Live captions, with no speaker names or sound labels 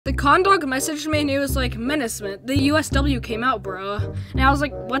The con dog messaged me and he was like, menacement, the USW came out, bro. And I was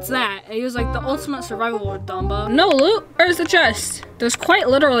like, what's that? And he was like, the ultimate survival mode, Dumbo. No loot? Where's the chest? There's quite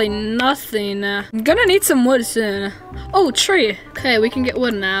literally nothing. I'm gonna need some wood soon. Oh, tree. Okay, we can get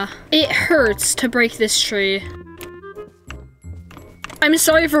wood now. It hurts to break this tree. I'm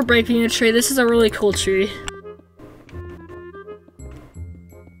sorry for breaking a tree. This is a really cool tree.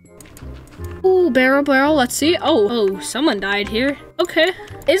 Ooh, barrel, let's see. Oh, someone died here. Okay.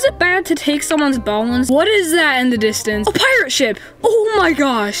 Is it bad to take someone's bones? What is that in the distance? A pirate ship! Oh my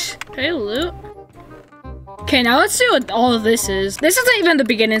gosh! Okay, loot. Okay, now let's see what all of this is. This isn't even the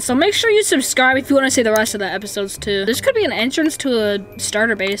beginning, so make sure you subscribe if you want to see the rest of the episodes too. This could be an entrance to a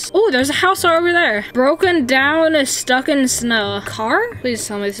starter base. Oh, there's a house over there. Broken down, stuck in snow. Car? Please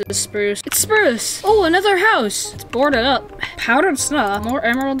tell me this is spruce. It's spruce! Oh, another house! It's boarded up. Powdered snow. More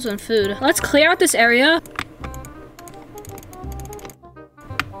emeralds and food. Let's clear out this area.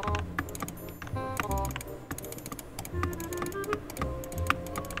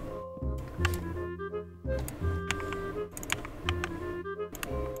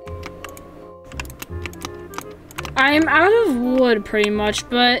 I'm out of wood pretty much,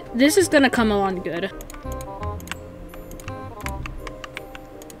 but this is gonna come along good.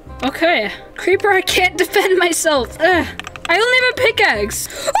 Okay. Creeper, I can't defend myself. Ugh. I only have a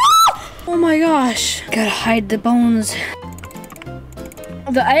pickaxe. Ah! Oh my gosh. Gotta hide the bones.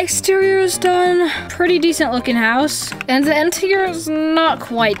 The exterior is done. Pretty decent looking house. And the interior is not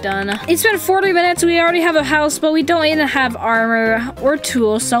quite done. It's been 40 minutes. We already have a house, but we don't even have armor or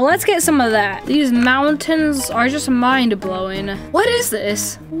tools. So let's get some of that. These mountains are just mind-blowing. What is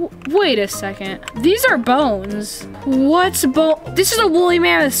this? Wait a second. These are bones. What's This is a woolly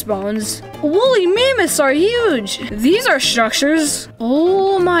mammoth's bones. Woolly mammoths are huge. These are structures.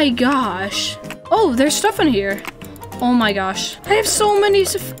 Oh my gosh. Oh, there's stuff in here. Oh my gosh. I have so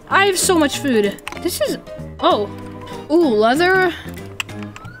much food. This is, oh. Ooh, leather.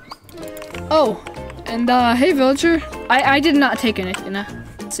 Oh, and hey villager. I did not take anything.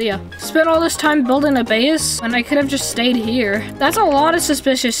 See ya. Spent all this time building a base and I could have just stayed here. That's a lot of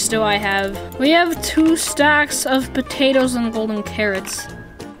suspicious stew I have. We have 2 stacks of potatoes and golden carrots.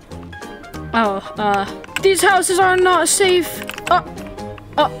 Oh, these houses are not safe.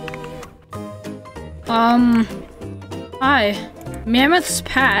 Hi. Mammoth's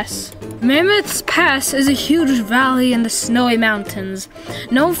Pass. Mammoth's Pass is a huge valley in the snowy mountains,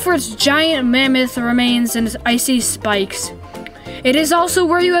 known for its giant mammoth remains and its icy spikes. It is also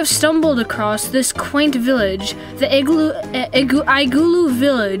where you have stumbled across this quaint village, the Igulu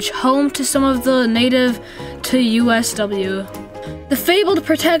village, home to some of the native to USW. The fabled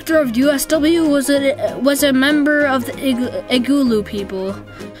protector of USW was a member of the Igulu people,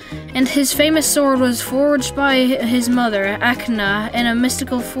 and his famous sword was forged by his mother, Akna, in a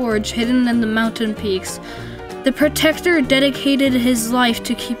mystical forge hidden in the mountain peaks. The protector dedicated his life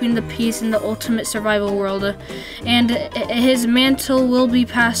to keeping the peace in the ultimate survival world, and his mantle will be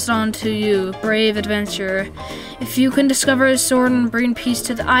passed on to you, brave adventurer, if you can discover his sword and bring peace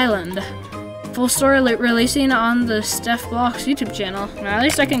to the island. Full story releasing on the Steph Blocks YouTube channel. Now, at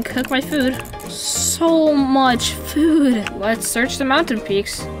least I can cook my food. So much food. Let's search the mountain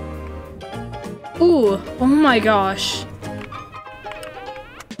peaks. Ooh, oh my gosh.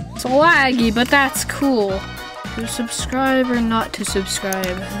 It's laggy, but that's cool. To subscribe or not to subscribe?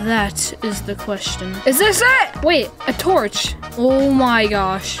 That is the question. Is this it? Wait, a torch. Oh my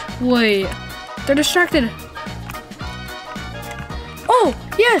gosh. Wait. They're distracted. Oh,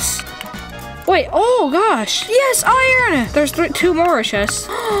 yes. Wait, oh gosh. Yes, iron. There's 2 more chests.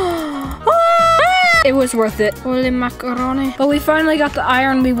 It was worth it. Holy macaroni. But we finally got the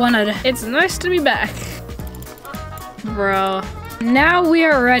iron we wanted. It's nice to be back. Bro. Now we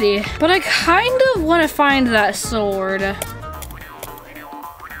are ready. But I kind of want to find that sword.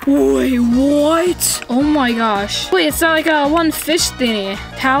 Wait, what? Oh my gosh. Wait, it's like a one fish thingy.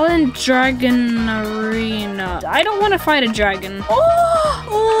 Talon Dragon Arena. I don't want to fight a dragon.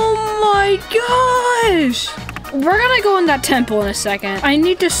 Oh my gosh. We're gonna go in that temple in a second. I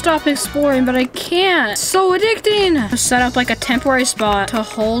need to stop exploring, but I can't. So addicting. Set up like a temporary spot to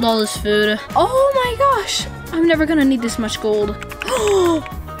hold all this food. Oh my gosh. I'm never gonna need this much gold.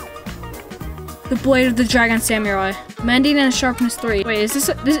 The blade of the dragon samurai. Mending and sharpness 3. Wait, is this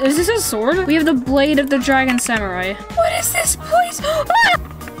a sword? We have the blade of the dragon samurai. What is this, please?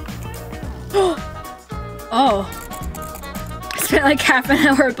 Oh. I spent like half an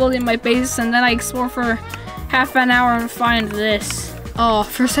hour building my base and then I explore for half an hour and find this. Oh,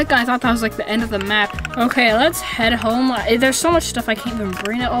 for a second I thought that was like the end of the map. Okay, let's head home. There's so much stuff I can't even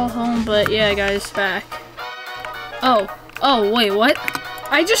bring it all home, but yeah, guys, back. Oh, wait, what?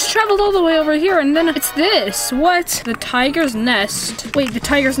 I just traveled all the way over here and then it's this. What? The Tiger's Nest. Wait, the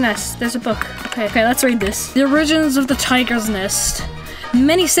Tiger's Nest. There's a book. Okay, let's read this. The origins of the Tiger's Nest.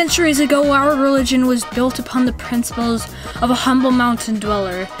 Many centuries ago, our religion was built upon the principles of a humble mountain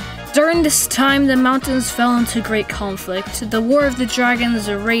dweller. During this time, the mountains fell into great conflict. The War of the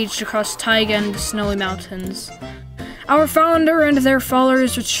Dragons raged across Taiga and the Snowy Mountains. Our founder and their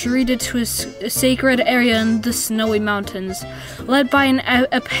followers retreated to a sacred area in the Snowy Mountains, led by an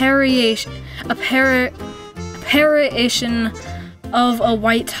apparition of a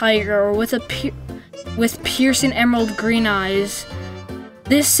white tiger with piercing emerald green eyes.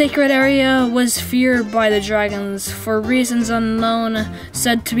 This sacred area was feared by the dragons for reasons unknown,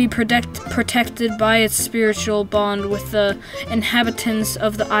 said to be protected by its spiritual bond with the inhabitants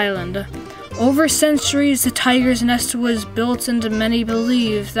of the island. Over centuries, the Tiger's Nest was built, and many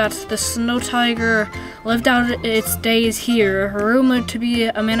believe that the snow tiger lived out its days here, rumored to be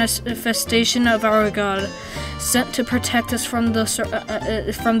a manifestation of our god, sent to protect us from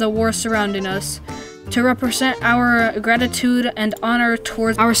the war surrounding us. To represent our gratitude and honor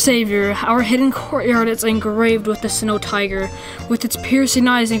towards our savior, our hidden courtyard is engraved with the snow tiger, with its piercing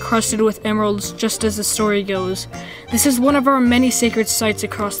eyes encrusted with emeralds, just as the story goes. This is one of our many sacred sites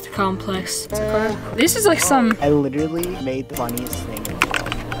across the complex. This is like some... I literally made the funniest thing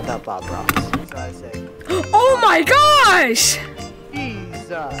about Bob Ross. So I said, oh my gosh!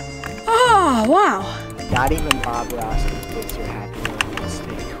 Jesus! Oh, wow. Not even Bob Ross can fix your happy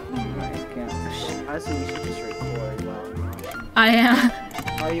mistake. Honestly, we should just record while I'm watching. I am.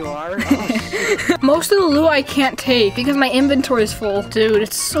 Oh, you are? Oh, most of the loot I can't take because my inventory is full. Dude,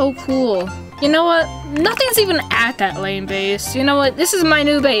 it's so cool. You know what? Nothing's even at that lane base. You know what? This is my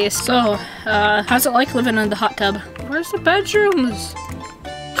new base. So, how's it like living in the hot tub? Where's the bedrooms?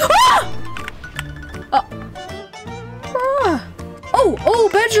 Ah! Oh,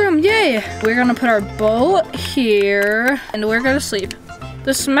 bedroom, yay! We're gonna put our bow here, and we're gonna sleep.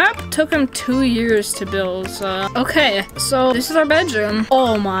 This map took him 2 years to build, so... Okay, so this is our bedroom.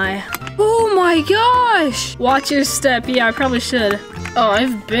 Oh my gosh! Watch your step. Yeah, I probably should. Oh,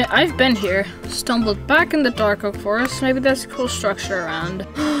 I've been here. Stumbled back in the dark oak forest. Maybe there's a cool structure around.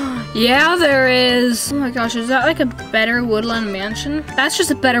 Yeah, there is. Oh my gosh, is that like a better woodland mansion? That's just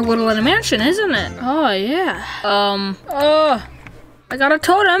a better woodland mansion, isn't it? Oh, yeah. Oh, I got a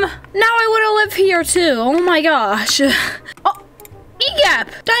totem. Now I want to live here too. Oh my gosh. Oh. E-Gap!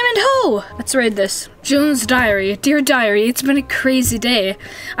 Diamond Ho! Let's read this. June's diary. Dear diary, it's been a crazy day.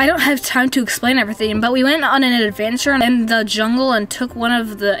 I don't have time to explain everything, but we went on an adventure in the jungle and took one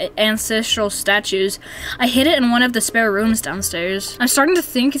of the ancestral statues. I hid it in one of the spare rooms downstairs. I'm starting to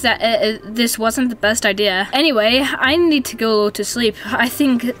think that this wasn't the best idea. Anyway, I need to go to sleep. I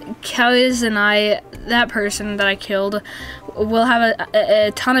think Kelly's and that person that I killed, will have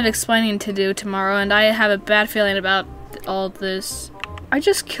a ton of explaining to do tomorrow, and I have a bad feeling about all this. I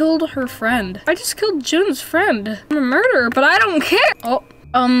just killed her friend. I just killed June's friend. I'm a murderer, but I don't care. Oh,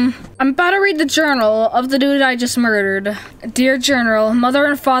 I'm about to read the journal of the dude I just murdered. Dear journal, mother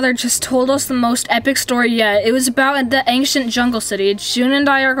and father just told us the most epic story yet. It was about the ancient jungle city. June and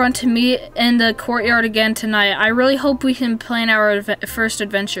I are going to meet in the courtyard again tonight. I really hope we can plan our first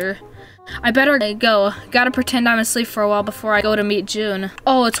adventure. I better go. Gotta pretend I'm asleep for a while before I go to meet June.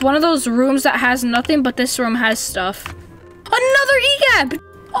 Oh, it's one of those rooms that has nothing, but this room has stuff. Another E-Gap!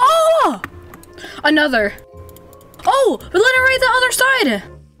 Oh! Another. Oh, but let it right the other side.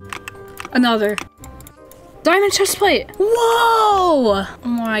 Another. Diamond chestplate. Whoa! Oh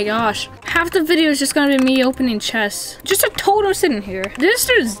my gosh. Half the video is just gonna be me opening chests. Just a totem sitting here. This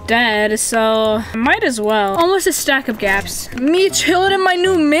dude's dead, so I might as well. Almost a stack of gaps. Me chilling in my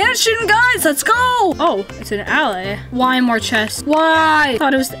new mansion, guys. Let's go! Oh, it's an alley. Why more chests? Why? I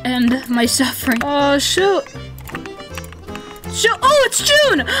thought it was the end of my suffering. Oh, shoot. Oh, it's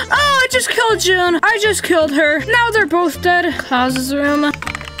June! Oh, I just killed June. I just killed her. Now they're both dead. Cause's room.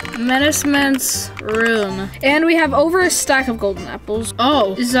 Menacement's room. And we have over a stack of golden apples.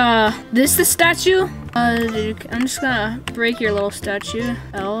 Oh, is this the statue? I'm just gonna break your little statue.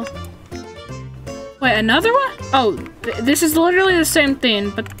 L. Wait, another one? Oh, this is literally the same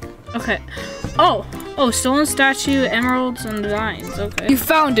thing, but okay. Oh, stolen statue, emeralds, and vines. Okay. You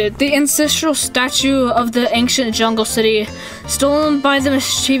found it. The ancestral statue of the ancient jungle city, stolen by the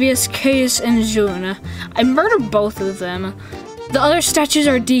mischievous Case and June. I murdered both of them. The other statues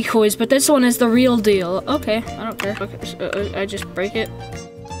are decoys, but this one is the real deal. Okay, I don't care. Okay, so, I just break it.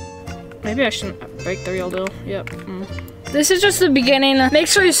 Maybe I shouldn't break the real deal. Yep. This is just the beginning. Make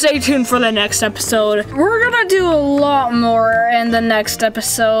sure you stay tuned for the next episode. We're gonna do a lot more in the next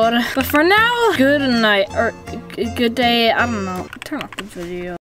episode. But for now, good night. Or good day. I don't know. Turn off the video.